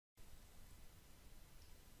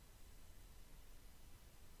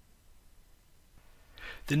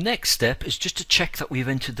The next step is just to check that we've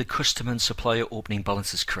entered the customer and supplier opening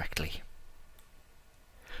balances correctly.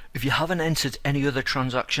 If you haven't entered any other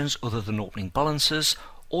transactions other than opening balances,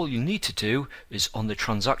 all you need to do is on the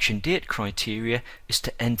transaction date criteria is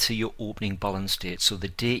to enter your opening balance date, so the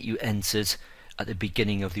date you entered at the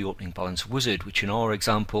beginning of the opening balance wizard, which in our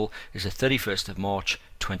example is the 31st of March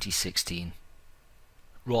 2016.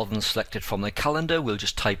 Rather than select it from the calendar, we'll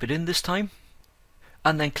just type it in this time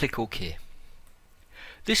and then click OK.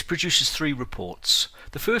 This produces three reports.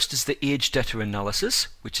 The first is the age debtor analysis,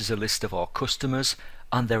 which is a list of our customers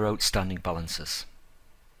and their outstanding balances.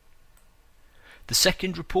 The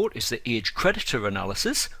second report is the age creditor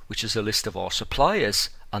analysis, which is a list of our suppliers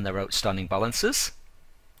and their outstanding balances.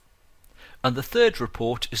 And the third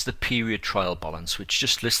report is the period trial balance, which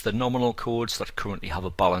just lists the nominal codes that currently have a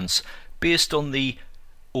balance based on the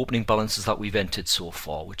opening balances that we've entered so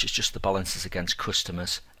far, which is just the balances against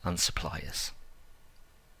customers and suppliers.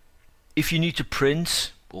 If you need to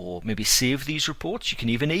print or maybe save these reports, you can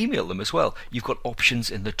even email them as well. You've got options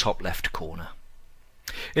in the top left corner.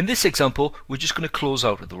 In this example, we're just going to close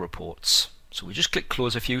out of the reports. So we just click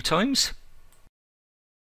close a few times.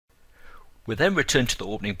 We then return to the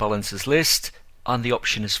opening balances list and the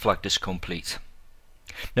option is flagged as complete.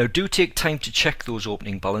 Now do take time to check those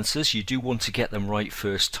opening balances. You do want to get them right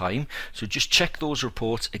first time, so just check those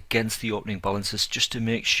reports against the opening balances just to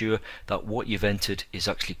make sure that what you've entered is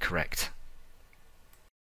actually correct.